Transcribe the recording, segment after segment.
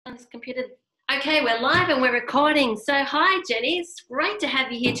on this computer. Okay, we're live and we're recording. So hi, Jenny. It's great to have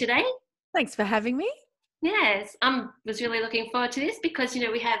you here today. Thanks for having me. Yes, I was really looking forward to this because,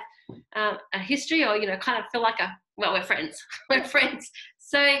 we have a history or, kind of feel like we're friends. We're friends.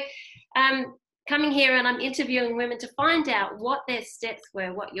 So coming here and I'm interviewing women to find out what their steps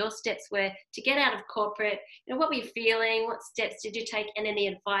were, what your steps were to get out of corporate, what were you feeling, what steps did you take, and any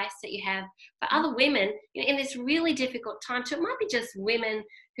advice that you have for other women in this really difficult time too. It might be just women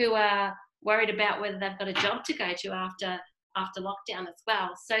who are worried about whether they've got a job to go to after lockdown as well.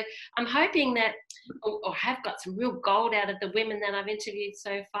 So I'm hoping that, or have got some real gold out of the women that I've interviewed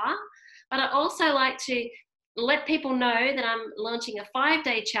so far. But I also like to let people know that I'm launching a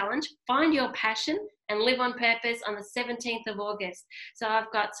 5-day challenge, Find Your Passion and Live on Purpose, on the 17th of August. So I've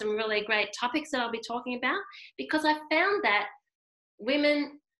got some really great topics that I'll be talking about, because I found that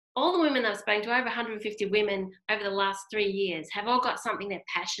all the women I've spoken to, over 150 women over the last 3 years, have all got something they're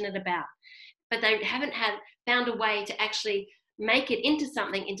passionate about, but they haven't found a way to actually make it into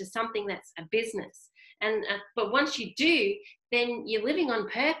something that's a business. But once you do, then you're living on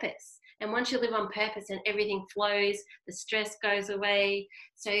purpose. And once you live on purpose, and everything flows, the stress goes away.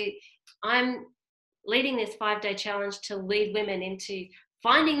 So I'm leading this 5-day challenge to lead women into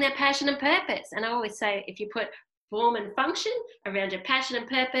finding their passion and purpose. And I always say, if you put form and function around your passion and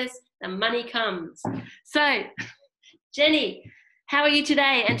purpose, the money comes. So, Jenny, how are you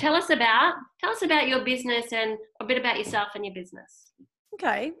today? And tell us about your business and a bit about yourself and your business.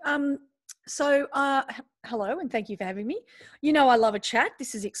 Okay. Hello, and thank you for having me. I love a chat.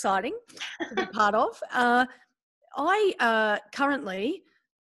 This is exciting to be part of. I currently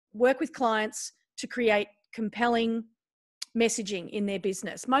work with clients to create compelling messaging in their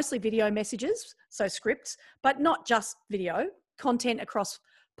business, mostly video messages, so scripts, but not just video, content across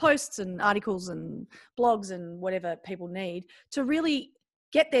posts and articles and blogs and whatever people need to really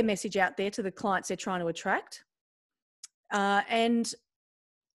get their message out there to the clients they're trying to attract. And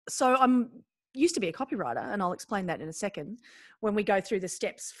so I'm used to be a copywriter, and I'll explain that in a second when we go through the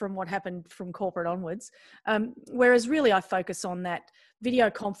steps from what happened from corporate onwards. Whereas really I focus on that video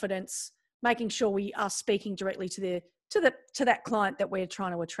confidence, making sure we are speaking directly to that client that we're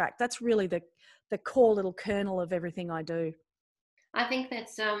trying to attract. That's really the core little kernel of everything I do. I think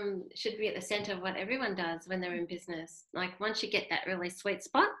that's should be at the center of what everyone does when they're in business. Like, once you get that really sweet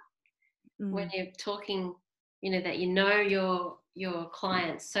spot, when you're talking, that your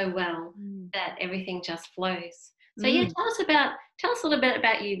clients so well that everything just flows. So tell us a little bit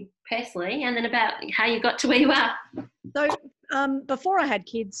about you personally, and then about how you got to where you are. So before I had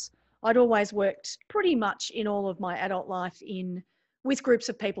kids, I'd always worked pretty much in all of my adult life with groups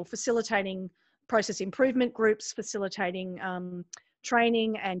of people, facilitating process improvement groups, facilitating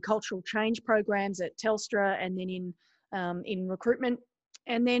training and cultural change programs at Telstra, and then in recruitment.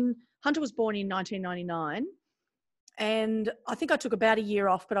 And then Hunter was born in 1999. And I think I took about a year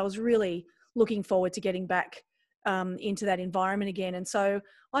off, but I was really looking forward to getting back into that environment again. And so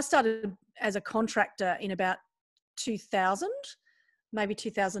I started as a contractor in about 2000, maybe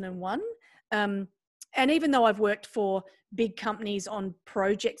 2001. And even though I've worked for big companies on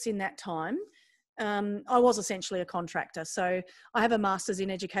projects in that time, I was essentially a contractor. So I have a master's in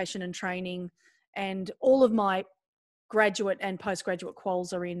education and training, and all of my graduate and postgraduate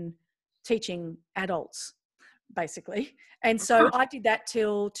quals are in teaching adults, basically. And so I did that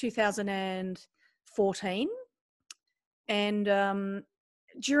till 2014. And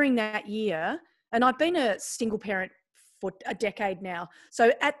during that year, and I've been a single parent for a decade now.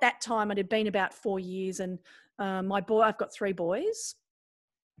 So at that time, it had been about 4 years, and I've got 3 boys,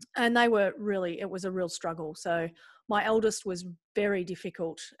 and it was a real struggle. So my eldest was very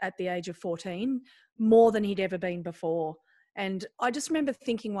difficult at the age of 14, more than he'd ever been before. And I just remember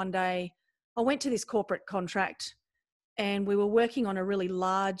thinking one day, I went to this corporate contract, and we were working on a really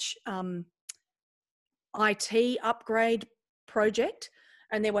large IT upgrade project,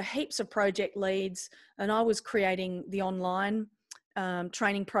 and there were heaps of project leads, and I was creating the online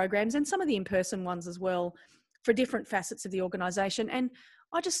training programs and some of the in-person ones as well for different facets of the organisation. And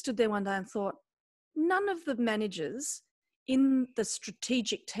I just stood there one day and thought, none of the managers in the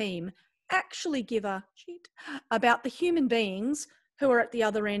strategic team actually give a shit about the human beings who are at the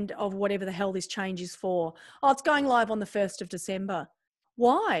other end of whatever the hell this change is for. Oh, it's going live on the 1st of December.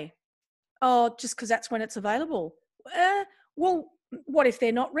 Why? Oh, just because that's when it's available. Well, what if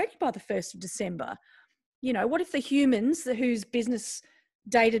they're not ready by the 1st of December? What if the humans whose business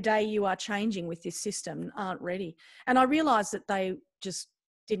day to day you are changing with this system aren't ready? And I realised that they just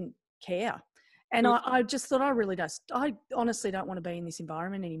didn't care. And I just thought, I honestly don't want to be in this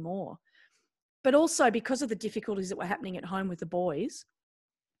environment anymore. But also, because of the difficulties that were happening at home with the boys,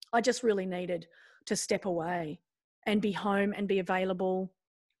 I just really needed to step away and be home and be available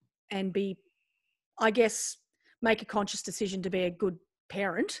and be, I guess, make a conscious decision to be a good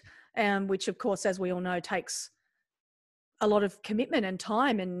parent, which of course, as we all know, takes a lot of commitment and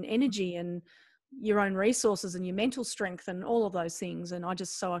time and energy and your own resources and your mental strength and all of those things. And I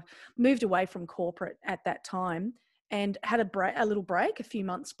moved away from corporate at that time and had a little break, a few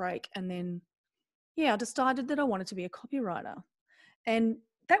months break. And then, I decided that I wanted to be a copywriter. And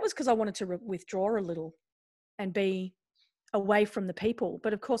that was because I wanted to withdraw a little and be away from the people.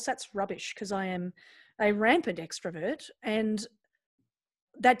 But of course, that's rubbish because I am a rampant extrovert, and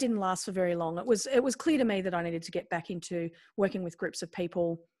that didn't last for very long. It was clear to me that I needed to get back into working with groups of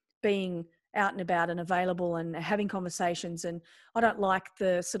people, being out and about and available and having conversations. And I don't like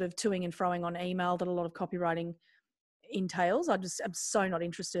the sort of toing and froing on email that a lot of copywriting entails. I'm so not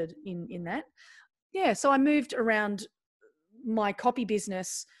interested in that. Yeah, so I moved around my copy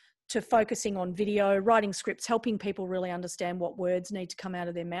business to focusing on video, writing scripts, helping people really understand what words need to come out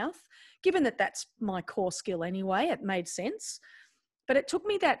of their mouth. Given that that's my core skill anyway, it made sense. But it took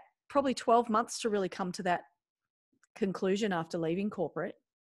me that probably 12 months to really come to that conclusion after leaving corporate.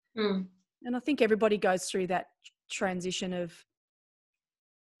 Mm. And I think everybody goes through that transition of,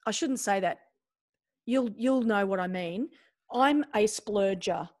 I shouldn't say that, you'll know what I mean. I'm a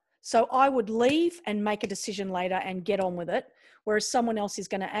splurger. So I would leave and make a decision later and get on with it. Whereas someone else is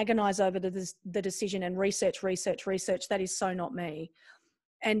going to agonize over the decision and research. That is so not me.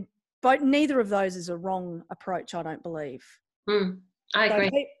 But neither of those is a wrong approach, I don't believe. I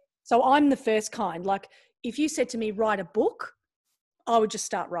agree. So I'm the first kind. Like if you said to me, write a book, I would just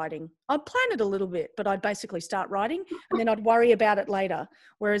start writing. I'd plan it a little bit, but I'd basically start writing and then I'd worry about it later.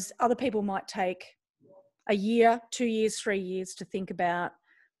 Whereas other people might take a year, 2 years, 3 years to think about,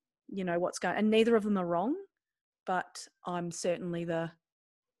 what's going on. And neither of them are wrong, but I'm certainly the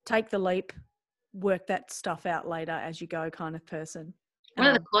take the leap, work that stuff out later as you go kind of person. One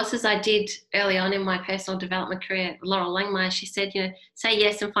of the courses I did early on in my personal development career, Laurel Langmeyer, she said, say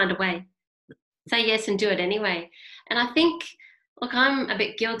yes and find a way. Say yes and do it anyway. And I think, look, I'm a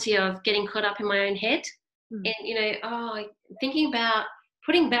bit guilty of getting caught up in my own head and, thinking about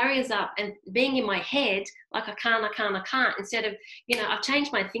putting barriers up and being in my head like I can't, instead of, I've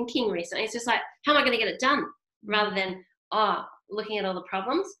changed my thinking recently. It's just like, how am I going to get it done? Rather than, looking at all the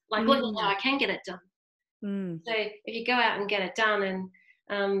problems, like looking at how I can get it done. So if you go out and get it done,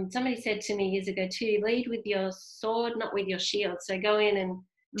 and somebody said to me years ago too, lead with your sword, not with your shield. So go in and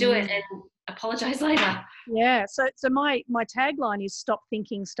do it and apologize later. Yeah. So my tagline is stop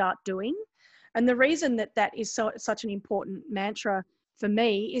thinking, start doing. And the reason that is such an important mantra for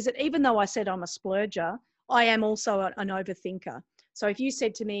me is that even though I said I'm a splurger, I am also an overthinker. So if you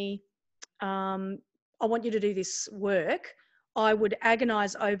said to me, I want you to do this work, I would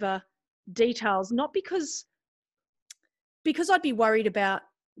agonize over details, not because I'd be worried about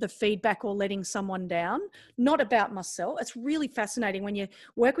the feedback or letting someone down, not about myself. It's really fascinating when you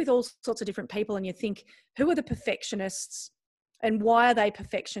work with all sorts of different people and you think, who are the perfectionists and why are they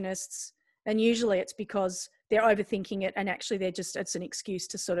perfectionists? And usually it's because they're overthinking it and actually it's an excuse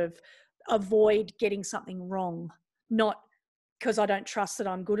to sort of avoid getting something wrong, not because I don't trust that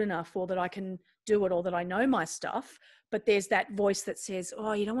I'm good enough or that I can do it or that I know my stuff. But there's that voice that says,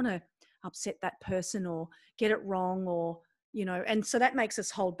 oh, you don't want to upset that person or get it wrong or, and so that makes us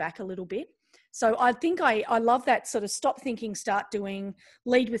hold back a little bit. So I think I love that sort of stop thinking, start doing,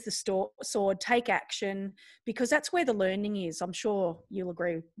 lead with the sword, take action, because that's where the learning is. I'm sure you'll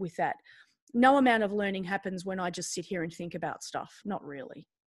agree with that. No amount of learning happens when I just sit here and think about stuff. Not really.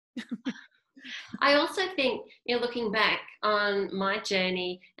 I also think, looking back on my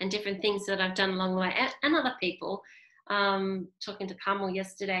journey and different things that I've done along the way, and other people, talking to Carmel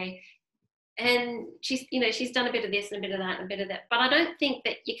yesterday, and she's done a bit of this and a bit of that and a bit of that. But I don't think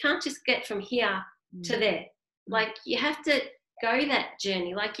that you can't just get from here to there. Like you have to go that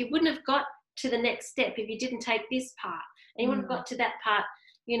journey. Like you wouldn't have got to the next step if you didn't take this part, and you wouldn't have got to that part.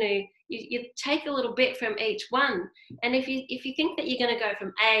 You take a little bit from each one. And if you think that you're going to go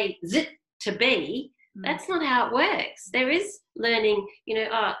from A zip to B, that's not how it works. There is learning,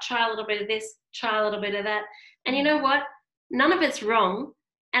 try a little bit of this, try a little bit of that. And you know what? None of it's wrong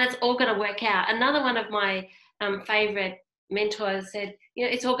and it's all going to work out. Another one of my favorite mentors said,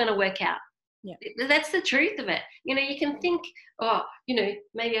 it's all going to work out. Yeah. That's the truth of it. You can think,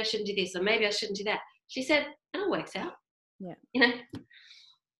 maybe I shouldn't do this or maybe I shouldn't do that. She said, it all works out. Yeah.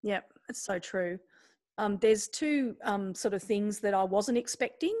 Yeah, it's so true. There's two sort of things that I wasn't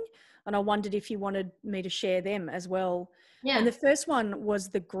expecting, and I wondered if you wanted me to share them as well. Yeah. And the first one was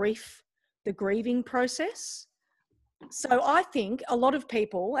the grieving process. So I think a lot of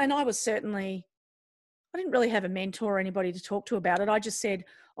people, and I didn't really have a mentor or anybody to talk to about it. I just said,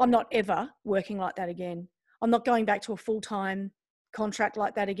 I'm not ever working like that again. I'm not going back to a full-time contract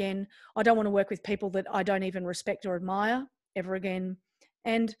like that again. I don't want to work with people that I don't even respect or admire ever again.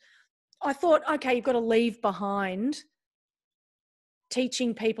 And I thought, okay, you've got to leave behind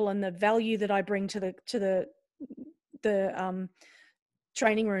teaching people and the value that I bring to the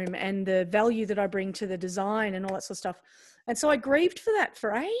training room and the value that I bring to the design and all that sort of stuff. And so I grieved for that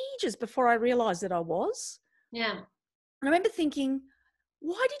for ages before I realized that I was. Yeah. And I remember thinking,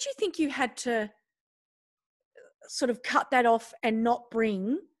 why did you think you had to sort of cut that off and not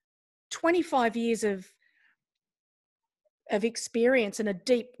bring 25 years of experience and a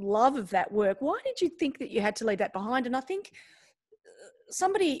deep love of that work? Why did you think that you had to leave that behind? And I think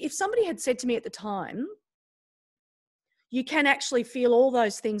if somebody had said to me at the time, you can actually feel all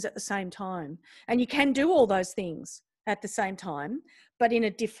those things at the same time, and you can do all those things at the same time, but in a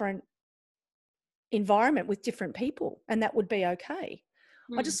different environment with different people, and that would be okay.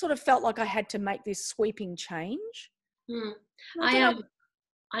 I just sort of felt like I had to make this sweeping change. I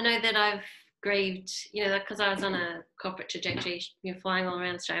know that I've grieved, because I was on a corporate trajectory, flying all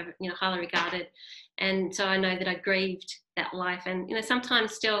around Australia, highly regarded. And so I know that I grieved that life. And,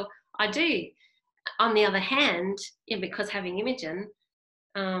 sometimes still I do. On the other hand, because having Imogen,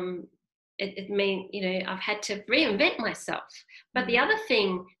 it means, I've had to reinvent myself. But the other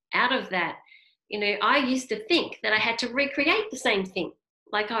thing out of that, I used to think that I had to recreate the same thing.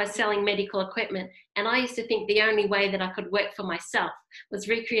 Like I was selling medical equipment, and I used to think the only way that I could work for myself was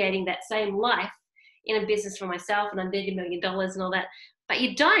recreating that same life in a business for myself, and I'm $30 million and all that. But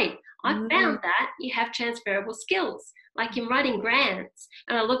you don't. I found that you have transferable skills, like in writing grants.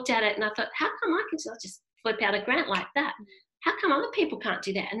 And I looked at it and I thought, how come I can just flip out a grant like that? How come other people can't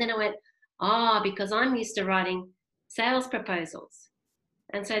do that? And then I went, because I'm used to writing sales proposals.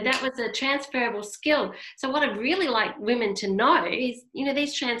 And so that was a transferable skill. So what I'd really like women to know is,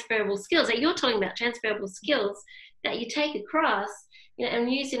 these transferable skills that you're talking about, transferable skills that you take across,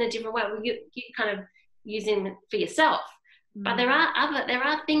 and use in a different way. You kind of using for yourself. But there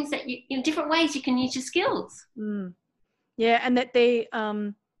are things that in different ways you can use your skills. Yeah, and that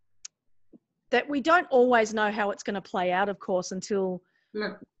that we don't always know how it's going to play out, of course, until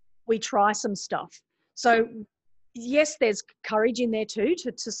we try some stuff. So yes, there's courage in there too,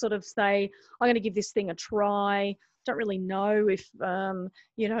 to sort of say, I'm going to give this thing a try. Don't really know if,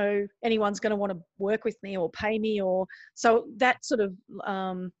 anyone's going to want to work with me or pay me, so that sort of,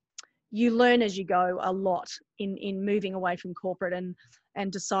 you learn as you go a lot in moving away from corporate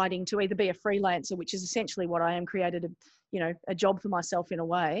and deciding to either be a freelancer, which is essentially what I am, created a job for myself in a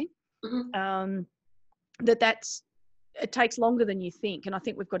way. It takes longer than you think. And I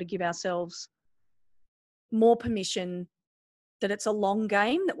think we've got to give ourselves more permission that it's a long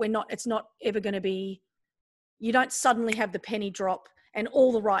game, that it's not ever going to be, you don't suddenly have the penny drop and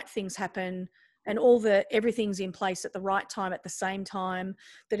all the right things happen and everything's in place at the right time at the same time,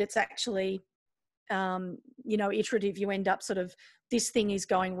 that it's actually, iterative. You end up sort of, this thing is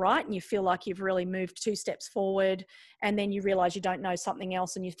going right and you feel like you've really moved 2 steps forward, and then you realize you don't know something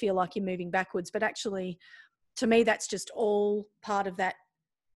else and you feel like you're moving backwards. But actually, to me, that's just all part of that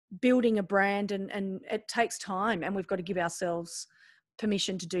building a brand, and it takes time, and we've got to give ourselves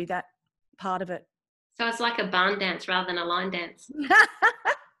permission to do that part of it. So it's like a barn dance rather than a line dance.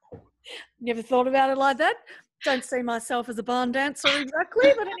 Never thought about it like that. Don't see myself as a barn dancer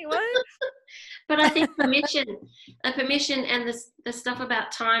exactly, but anyway. But I think permission and the stuff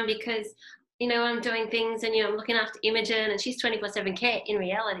about time, because I'm doing things and I'm looking after Imogen, and she's 24/7 care in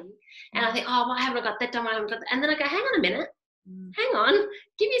reality, and I think, why haven't I got that done? Why haven't I got that? And then I go, hang on a minute. Hang on,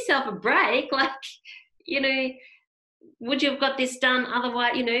 give yourself a break. Like, would you have got this done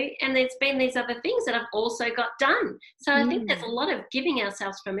otherwise, and there's been these other things that I've also got done. So I think there's a lot of giving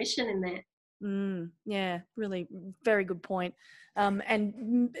ourselves permission in there. Yeah, really very good point.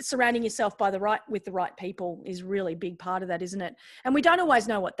 And surrounding yourself with the right people is really a big part of that, isn't it? And we don't always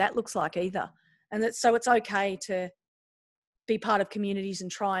know what that looks like either. And so it's okay to be part of communities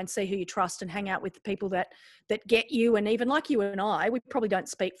and try and see who you trust and hang out with the people that get you. And even like you and I, we probably don't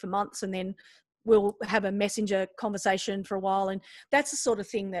speak for months, and then we'll have a messenger conversation for a while. And that's the sort of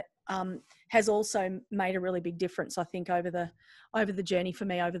thing that has also made a really big difference, I think, over the journey for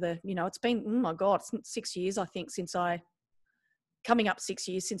me, it's been, oh my God, 6 years, I think, coming up 6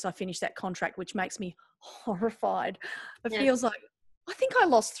 years since I finished that contract, which makes me horrified. It feels like, I think I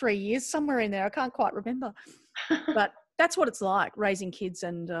lost 3 years somewhere in there. I can't quite remember, but that's what it's like, raising kids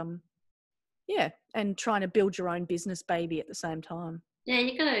and and trying to build your own business baby at the same time. Yeah,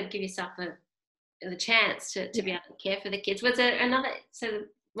 you got to give yourself the chance to be able to care for the kids. Was there another? So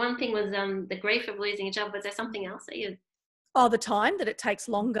one thing was the grief of losing a job. Was there something else that you? Oh, the time that it takes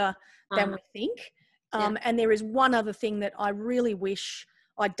longer than we think. And there is one other thing that I really wish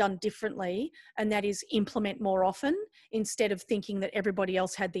I'd done differently, and that is implement more often instead of thinking that everybody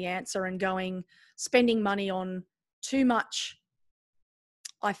else had the answer and spending money on too much,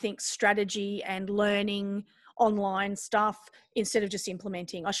 I think, strategy and learning online stuff instead of just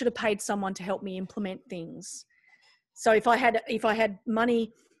implementing. I should have paid someone to help me implement things. So if I had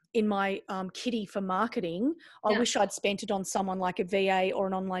money in my kitty for marketing, I wish I'd spent it on someone like a VA or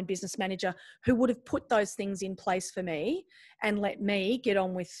an online business manager who would have put those things in place for me and let me get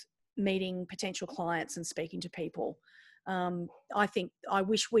on with meeting potential clients and speaking to people. I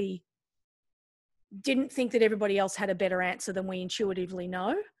wish we didn't think that everybody else had a better answer than we intuitively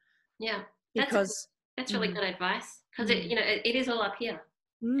know. Yeah, because that's really good advice, because it is all up here.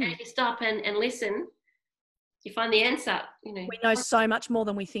 And if you stop and listen, you find the answer. We know so much more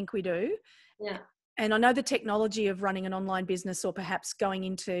than we think we do. Yeah. And I know the technology of running an online business, or perhaps going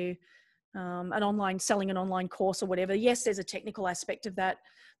into selling an online course or whatever. Yes, there's a technical aspect of that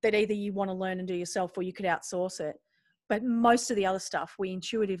either you want to learn and do yourself, or you could outsource it. But most of the other stuff we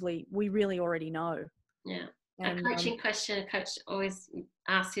really already know. Yeah. And a coaching question a coach always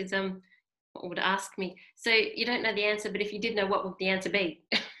asks is, would ask me, so you don't know the answer, but if you did know, what would the answer be?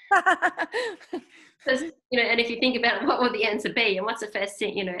 Because, and if you think about what would the answer be and what's the first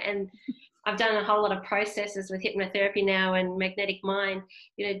thing, and I've done a whole lot of processes with hypnotherapy now and magnetic mind,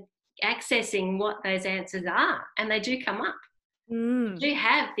 accessing what those answers are, and they do come up. You do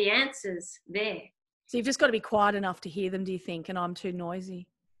have the answers there. So you've just got to be quiet enough to hear them, do you think? And I'm too noisy.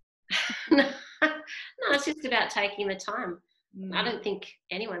 No, it's just about taking the time. I don't think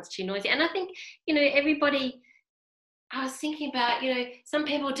anyone's too noisy. And I think, everybody, I was thinking about, some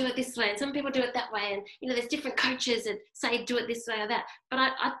people do it this way and some people do it that way. And, there's different coaches that say do it this way or that. But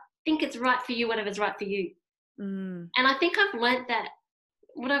I think it's right for you, whatever's right for you. And I think I've learned that.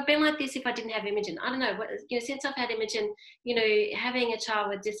 Would I have been like this if I didn't have Imogen? I don't know. Since I've had Imogen, having a child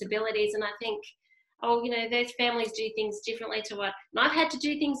with disabilities, and I think, those families do things differently and I've had to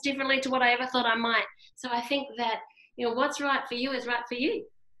do things differently to what I ever thought I might. So I think that, what's right for you is right for you.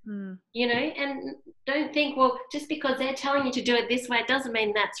 And don't think, well, just because they're telling you to do it this way, it doesn't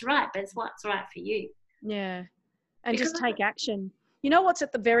mean that's right, but it's what's right for you. Yeah. And just take action. What's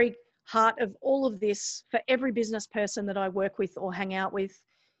at the very heart of all of this for every business person that I work with or hang out with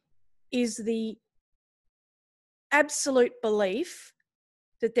is the absolute belief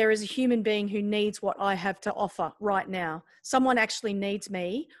that there is a human being who needs what I have to offer right now. Someone actually needs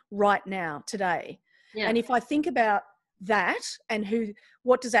me right now, today. Yeah. And if I think about that and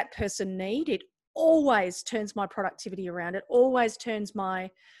what does that person need, it always turns my productivity around. It always turns my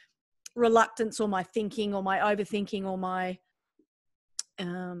reluctance or my thinking or my overthinking or my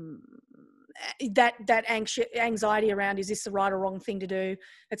that anxiety around, is this the right or wrong thing to do?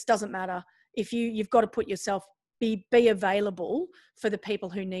 It doesn't matter. If you've got to put yourself, be available for the people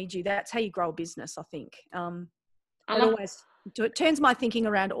who need you. That's how you grow a business, I think. It turns my thinking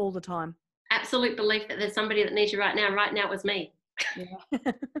around all the time. Absolute belief that there's somebody that needs you right now. Right now it was me. Yeah.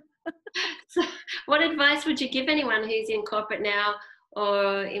 So what advice would you give anyone who's in corporate now,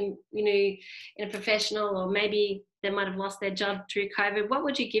 or in a professional, or maybe they might have lost their job through COVID? What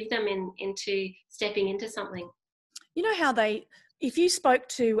would you give them into stepping into something? How if you spoke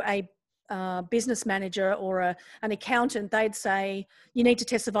to a business manager or an accountant, they'd say you need to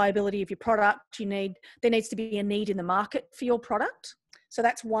test the viability of your product. There needs to be a need in the market for your product. So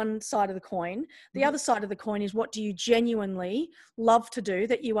that's one side of the coin. The other side of the coin is, what do you genuinely love to do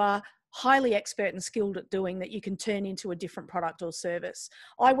that you are highly expert and skilled at doing, that you can turn into a different product or service?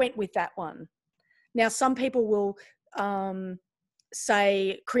 I went with that one. Now, some people will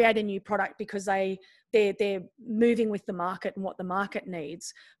say create a new product because they're moving with the market and what the market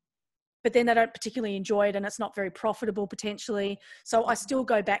needs, but then they don't particularly enjoy it and it's not very profitable potentially. So I still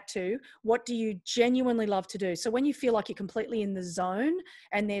go back to, what do you genuinely love to do? So when you feel like you're completely in the zone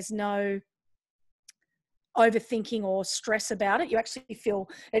and there's no overthinking or stress about it, you actually feel,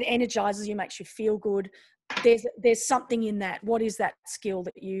 it energizes you, makes you feel good. There's something in that. What is that skill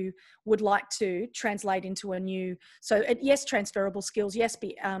that you would like to translate into a new, yes, transferable skills, yes,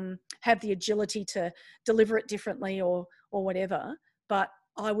 have the agility to deliver it differently or whatever. But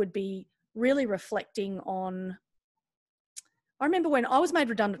I would be really reflecting on, I remember when I was made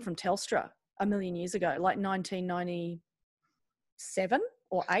redundant from Telstra a million years ago, like 1997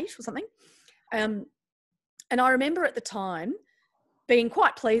 or 8 or something. And I remember at the time being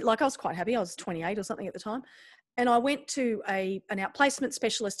quite pleased, like I was quite happy. I was 28 or something at the time. And I went to an outplacement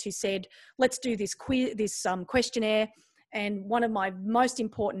specialist who said, let's do this questionnaire. And one of my most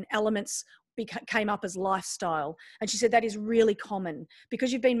important elements came up as lifestyle. And she said that is really common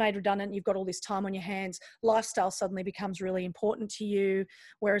because you've been made redundant, you've got all this time on your hands, lifestyle suddenly becomes really important to you,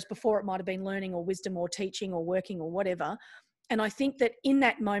 whereas before it might have been learning or wisdom or teaching or working or whatever. And I think that in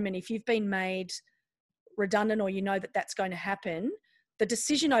that moment, if you've been made redundant or you know that that's going to happen, the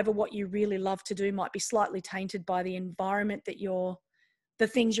decision over what you really love to do might be slightly tainted by the environment that the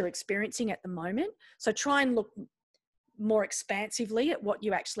things you're experiencing at the moment. So try and look more expansively at what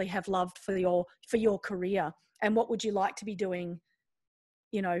you actually have loved for your career, and what would you like to be doing,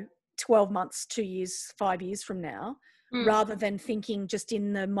 12 months, 2 years, 5 years from now, rather than thinking just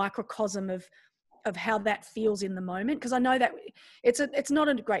in the microcosm of how that feels in the moment. Because I know that it's not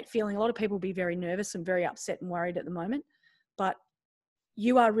a great feeling. A lot of people will be very nervous and very upset and worried at the moment, but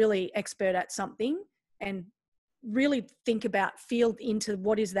you are really expert at something, and really feel into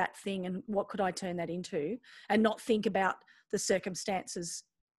what is that thing and what could I turn that into, and not think about the circumstances.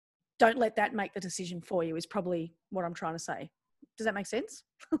 Don't let that make the decision for you, is probably what I'm trying to say. Does that make sense?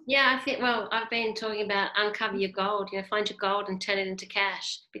 Yeah, I think, well, I've been talking about uncover your gold, find your gold and turn it into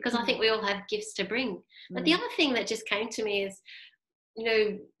cash, because I think we all have gifts to bring. But the other thing that just came to me is,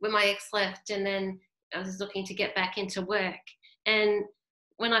 when my ex left and then I was looking to get back into work, and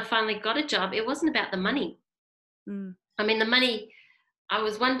when I finally got a job, it wasn't about the money. I mean, the money, I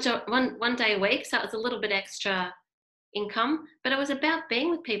was one day a week, so it was a little bit extra income, but it was about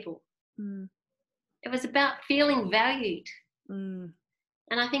being with people. It was about feeling valued. And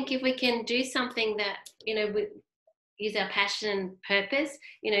I think if we can do something that, we use our passion and purpose,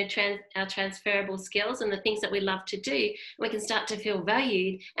 our transferable skills and the things that we love to do, we can start to feel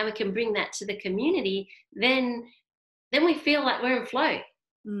valued, and we can bring that to the community, then we feel like we're in flow.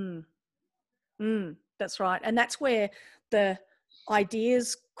 That's right. And that's where the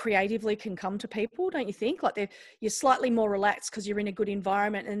ideas creatively can come to people, don't you think? Like you're slightly more relaxed because you're in a good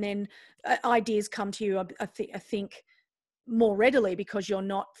environment, and then ideas come to you, I think, more readily because you're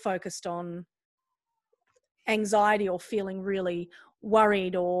not focused on anxiety or feeling really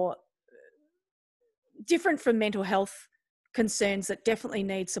worried, or different from mental health concerns that definitely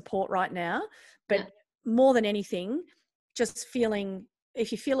need support right now. But more than anything, just feeling,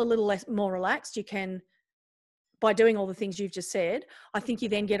 if you feel a little more relaxed, you can, by doing all the things you've just said, I think you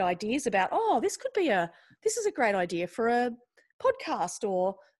then get ideas about, this is a great idea for a podcast,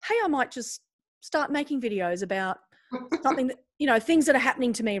 or, hey, I might just start making videos about something that, things that are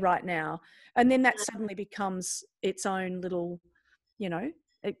happening to me right now. And then that suddenly becomes its own little,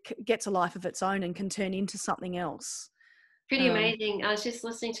 it gets a life of its own and can turn into something else. Pretty amazing. I was just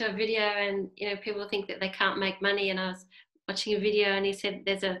listening to a video, and, people think that they can't make money. And I was watching a video, and he said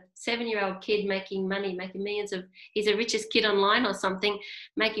there's a 7-year-old kid making millions of, he's the richest kid online or something,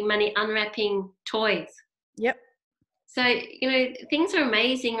 making money unwrapping toys. Yep. So, things are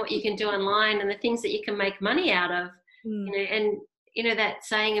amazing what you can do online, and the things that you can make money out of, and, that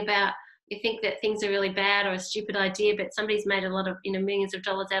saying about, you think that things are really bad or a stupid idea, but somebody's made a lot of, millions of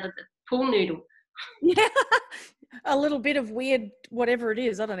dollars out of the pool noodle. Yeah. A little bit of weird, whatever it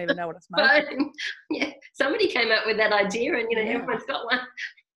is. I don't even know what it's made. Yeah, somebody came up with that idea, and everyone's got one.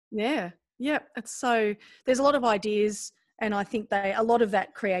 Yeah, it's so, there's a lot of ideas, and I think a lot of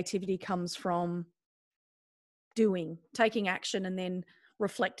that creativity comes from taking action, and then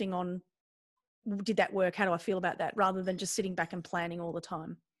reflecting on, did that work? How do I feel about that? Rather than just sitting back and planning all the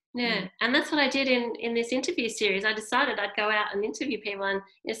time. Yeah, and that's what I did in this interview series. I decided I'd go out and interview people and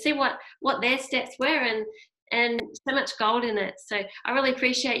see what their steps were, and so much gold in it. So I really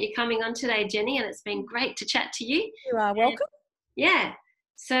appreciate you coming on today, Jenny, and it's been great to chat to you. You are welcome.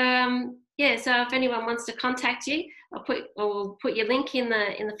 So if anyone wants to contact you, we'll put your link in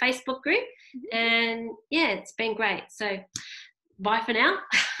the Facebook group. And it's been great. So bye for now.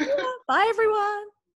 Bye everyone.